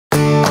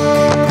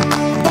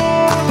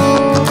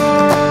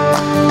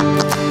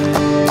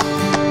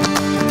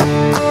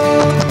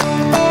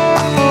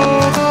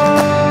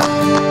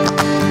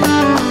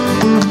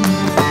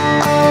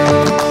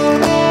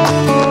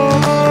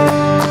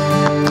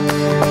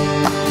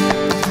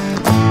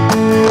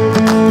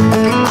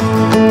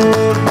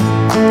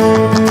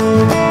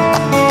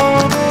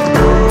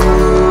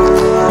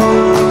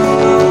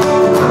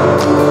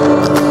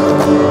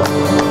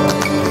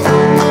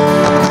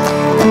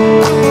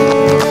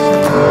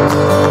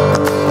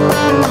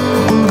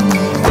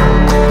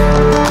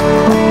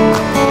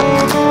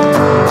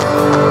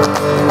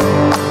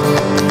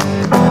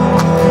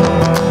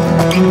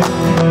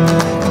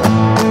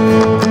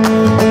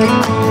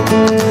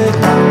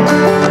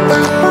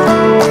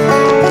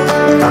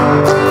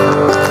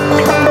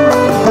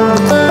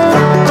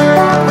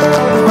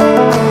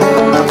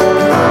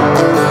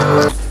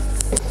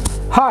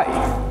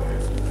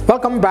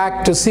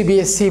back to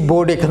CBSE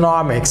Board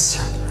Economics.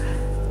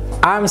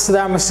 I'm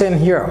Saddam Hussain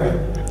here.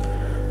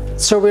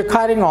 So we're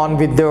carrying on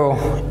with the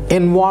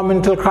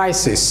environmental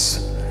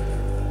crisis.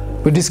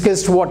 We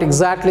discussed what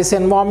exactly is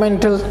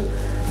environmental,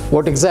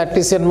 what exactly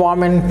is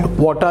environment,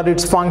 what are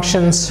its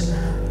functions,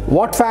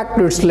 what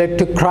factors led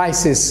to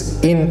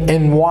crisis in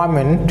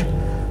environment,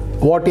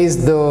 what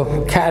is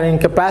the carrying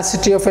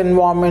capacity of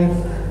environment,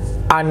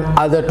 and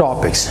other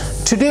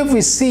topics. Today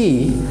we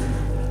see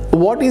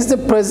what is the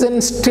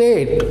present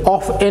state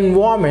of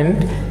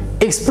environment,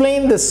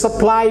 explain the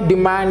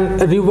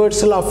supply-demand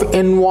reversal of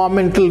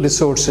environmental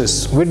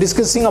resources. We're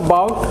discussing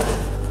about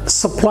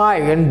supply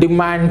and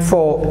demand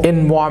for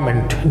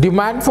environment.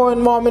 Demand for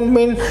environment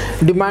means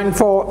demand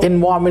for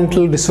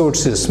environmental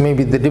resources,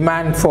 maybe the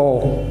demand for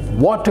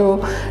water,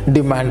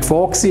 demand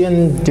for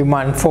oxygen,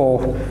 demand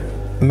for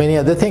many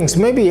other things,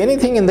 maybe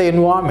anything in the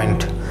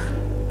environment,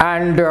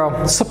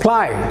 and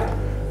supply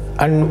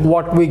and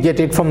what we get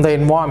it from the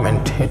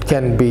environment. It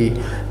can be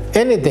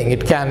anything,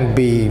 it can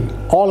be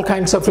all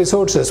kinds of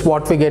resources,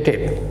 what we get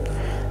it.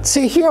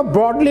 See here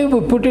broadly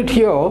we put it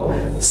here,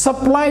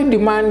 supply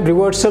demand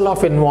reversal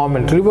of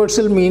environment.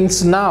 Reversal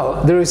means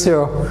now there is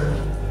a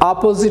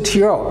opposite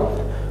here.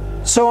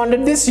 So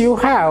under this you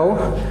have,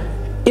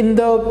 in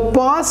the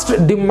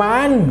past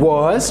demand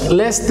was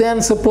less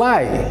than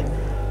supply.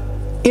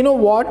 You know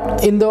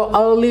what, in the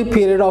early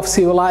period of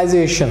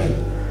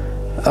civilization,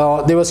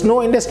 there was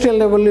no industrial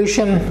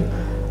revolution,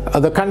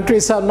 the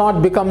countries have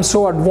not become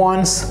so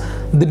advanced,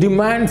 the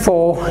demand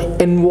for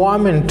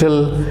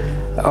environmental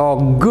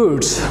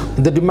goods,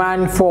 the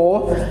demand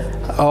for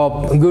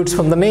goods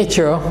from the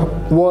nature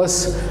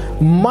was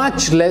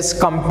much less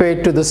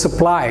compared to the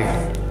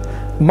supply.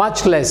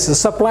 Much less. The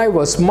supply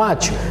was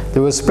much.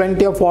 There was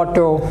plenty of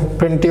water,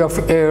 plenty of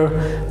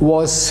air,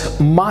 was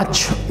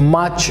much,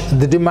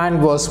 the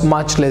demand was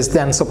much less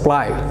than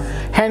supply.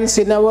 Hence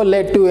it never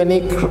led to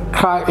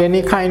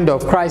any kind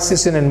of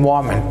crisis in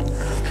environment.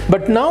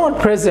 But now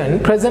at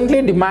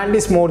presently demand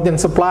is more than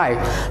supply.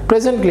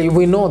 Presently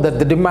we know that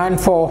the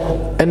demand for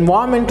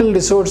environmental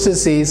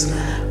resources is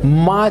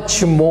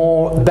much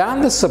more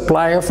than the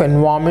supply of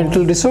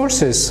environmental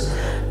resources.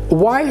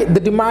 Why the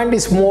demand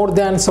is more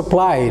than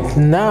supply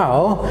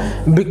now?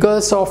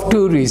 Because of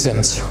two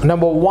reasons.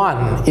 Number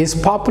one is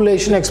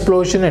population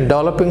explosion in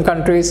developing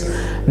countries.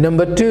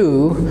 Number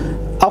two,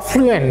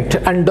 affluent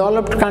and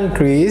developed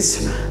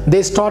countries,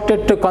 they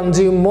started to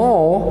consume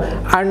more,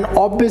 and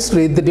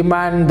obviously the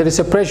demand, there is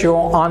a pressure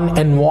on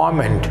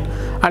environment,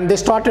 and they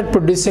started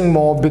producing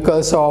more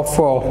because of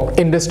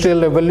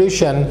industrial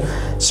revolution.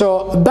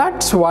 So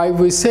that's why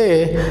we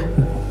say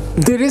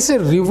there is a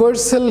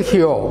reversal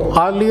here.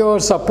 Earlier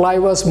supply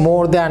was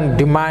more than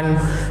demand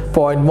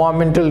for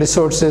environmental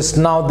resources.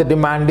 Now the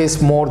demand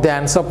is more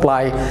than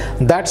supply.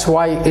 That's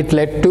why it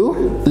led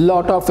to a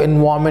lot of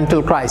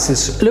environmental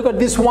crisis. Look at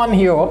this one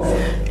here.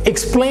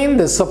 Explain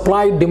the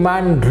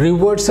supply-demand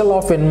reversal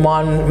of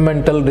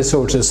environmental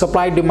resources.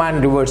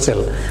 Supply-demand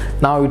reversal.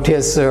 Now it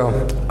is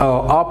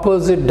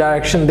opposite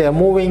direction they are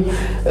moving.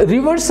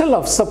 Reversal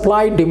of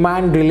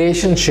supply-demand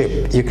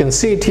relationship. You can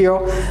see it here.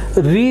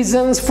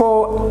 Reasons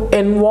for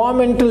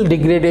environmental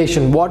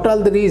degradation. What are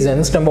the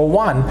reasons? Number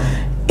one,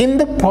 in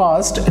the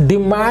past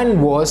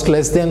demand was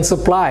less than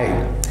supply.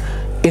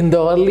 In the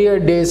earlier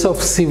days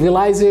of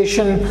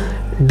civilization,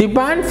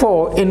 demand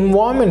for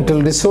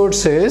environmental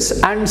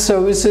resources and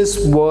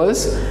services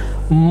was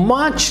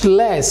much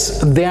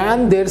less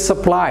than their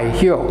supply.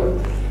 Here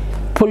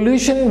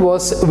pollution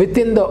was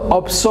within the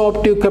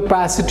absorptive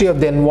capacity of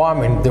the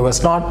environment. There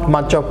was not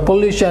much of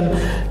pollution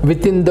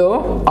within the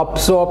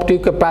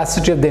absorptive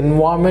capacity of the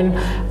environment,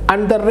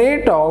 and the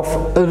rate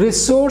of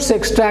resource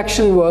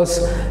extraction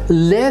was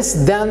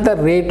less than the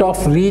rate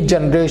of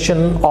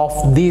regeneration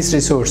of these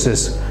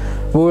resources.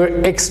 We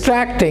were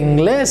extracting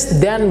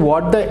less than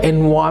what the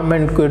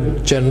environment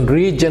could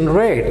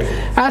regenerate.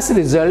 As a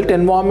result,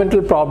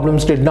 environmental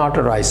problems did not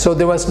arise. So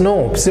there was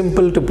no,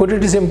 to put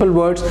it in simple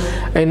words,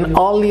 in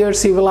earlier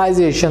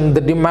civilization, the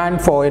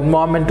demand for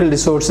environmental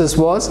resources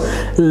was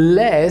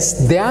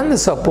less than the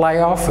supply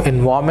of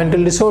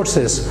environmental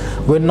resources.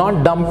 We're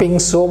not dumping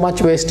so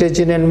much wastage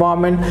in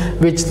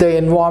environment which the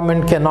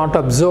environment cannot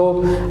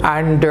absorb,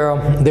 and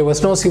there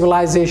was no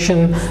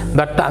civilization,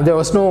 there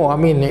was no,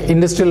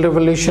 industrial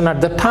revolution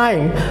at the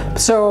time,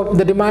 so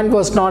the demand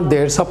was not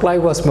there, supply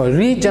was more.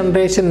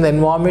 Regeneration in the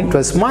environment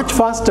was much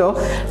faster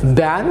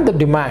than the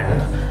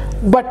demand.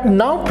 But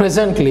now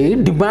presently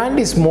demand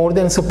is more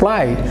than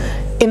supply.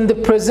 In the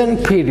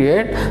present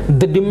period,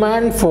 the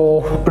demand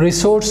for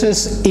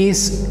resources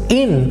is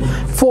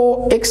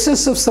for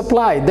excessive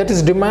supply. That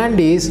is,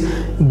 demand is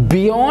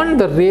beyond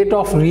the rate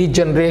of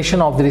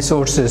regeneration of the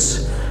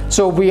resources.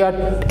 So we are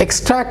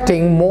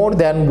extracting more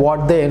than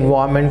what the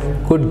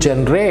environment could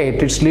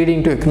generate. It's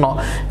leading to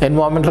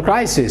environmental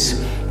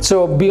crisis.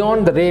 So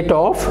beyond the rate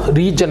of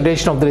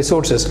regeneration of the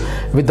resources,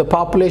 with the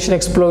population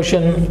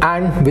explosion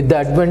and with the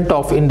advent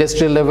of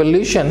industrial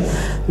revolution,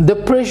 the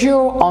pressure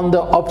on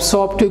the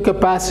absorptive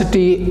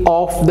capacity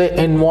of the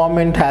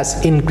environment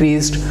has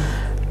increased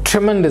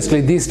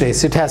tremendously these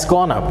days. It has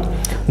gone up.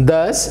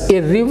 Thus,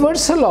 a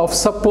reversal of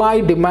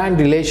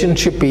supply-demand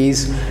relationship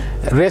is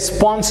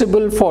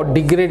responsible for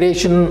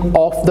degradation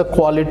of the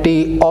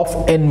quality of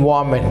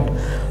environment.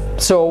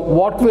 So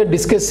what we're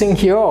discussing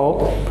here,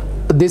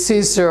 this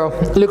is,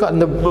 look on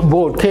the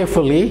board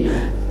carefully,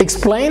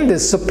 explain the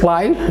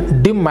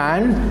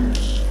supply-demand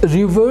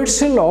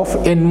reversal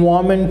of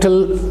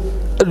environmental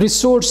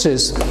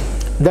resources.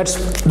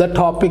 That's the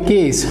topic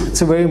is.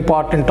 It's a very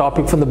important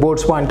topic from the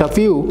board's point of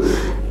view.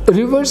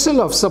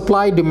 Reversal of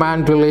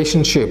supply-demand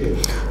relationship.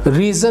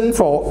 Reason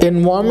for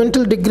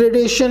environmental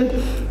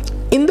degradation.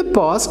 In the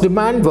past,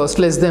 demand was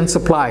less than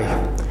supply.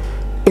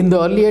 In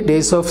the earlier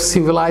days of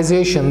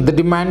civilization, the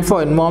demand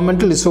for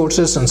environmental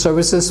resources and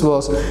services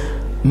was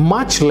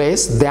much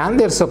less than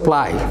their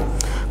supply.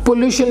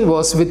 Pollution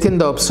was within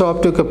the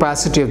absorptive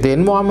capacity of the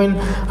environment,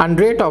 and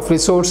rate of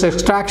resource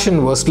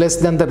extraction was less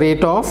than the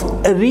rate of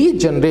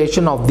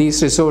regeneration of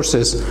these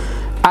resources.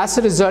 As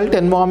a result,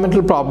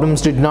 environmental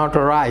problems did not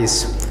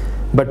arise.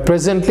 But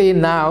presently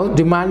now,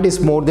 demand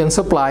is more than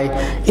supply.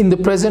 In the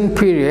present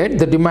period,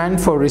 the demand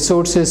for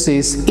resources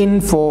is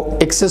in for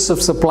excess of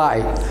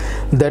supply.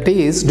 That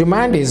is,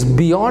 demand is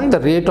beyond the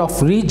rate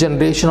of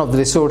regeneration of the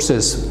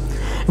resources.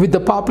 With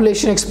the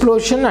population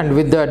explosion and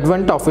with the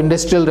advent of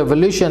industrial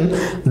revolution,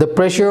 the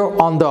pressure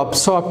on the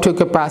absorptive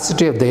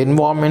capacity of the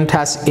environment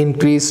has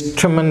increased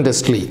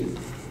tremendously.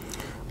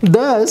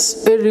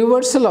 Thus, a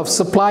reversal of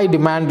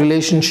supply-demand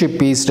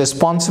relationship is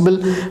responsible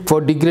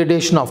for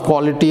degradation of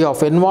quality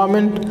of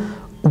environment.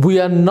 We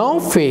are now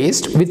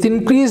faced with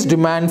increased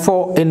demand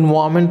for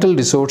environmental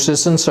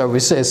resources and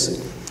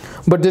services,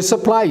 but the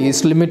supply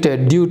is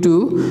limited due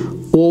to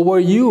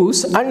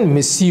overuse and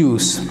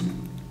misuse.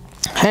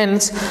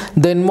 Hence,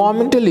 the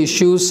environmental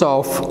issues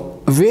of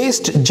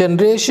waste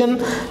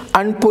generation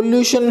and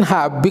pollution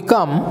have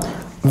become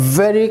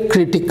very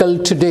critical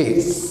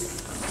today.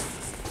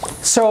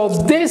 So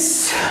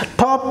this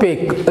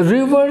topic,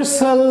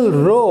 reversal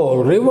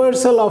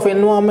of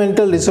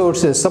environmental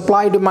resources,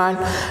 supply, demand,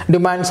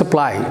 demand,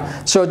 supply.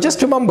 So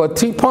just remember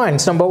 3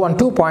 points. Number one,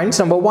 2 points.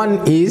 Number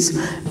one is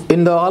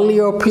in the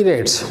earlier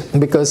periods,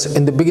 because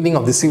in the beginning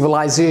of the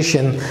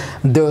civilization,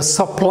 the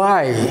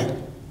supply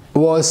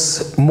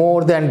was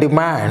more than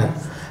demand,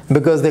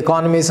 because the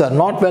economies are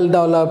not well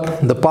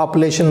developed, the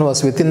population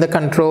was within the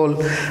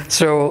control.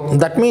 So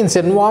that means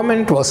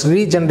environment was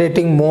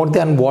regenerating more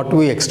than what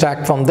we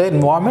extract from the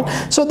environment.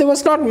 So there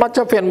was not much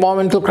of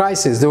environmental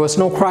crisis. There was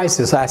no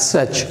crisis as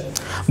such.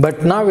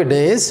 But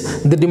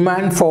nowadays, the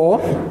demand for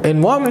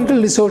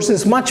environmental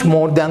resources is much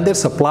more than their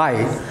supply.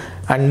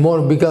 And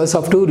more because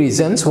of 2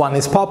 reasons. One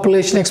is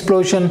population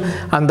explosion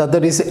and the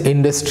other is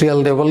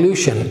industrial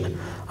revolution.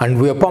 And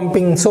we are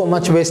pumping so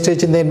much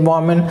wastage in the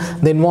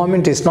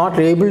environment is not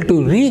able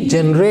to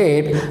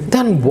regenerate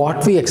than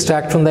what we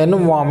extract from the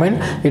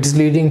environment. It is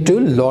leading to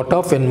a lot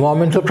of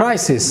environmental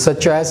crises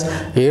such as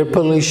air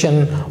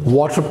pollution,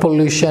 water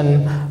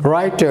pollution,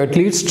 right? It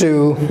leads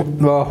to,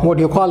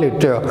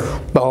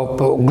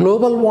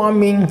 global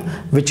warming,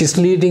 which is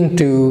leading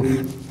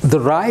to the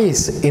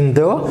rise in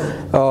the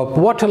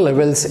water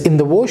levels in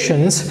the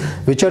oceans,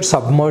 which are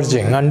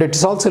submerging, and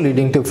it's also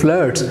leading to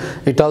floods.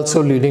 It's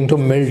also leading to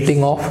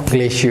melting of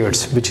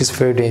glaciers, which is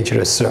very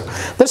dangerous. So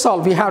that's all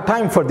we have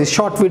time for this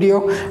short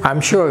video. I'm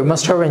sure you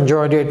must have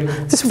enjoyed it.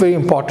 This is a very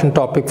important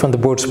topic from the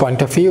board's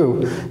point of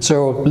view.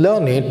 So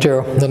learn it.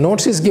 The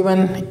notes is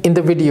given in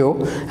the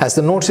video. As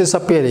the notes is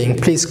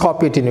appearing, please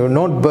copy it in your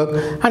notebook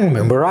and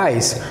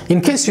memorize. In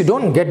case you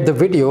don't get the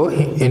video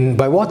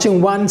by watching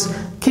once,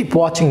 keep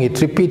watching it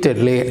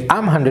repeatedly.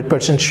 I'm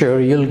 100% sure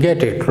you'll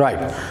get it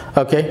right.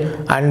 Okay,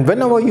 and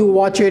whenever you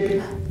watch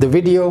it, the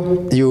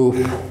video,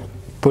 you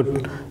put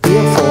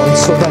earphones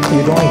so that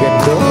you don't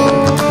get the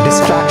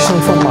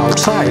distraction from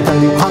outside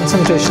and your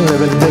concentration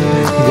level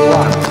will go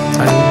up.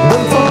 And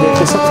don't forget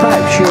to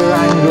subscribe, share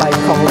and like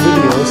our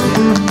videos.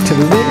 Till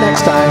we meet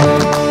next time,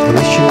 I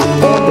wish you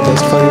all the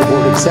best for your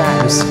board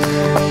exams.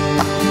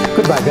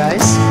 Goodbye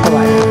guys.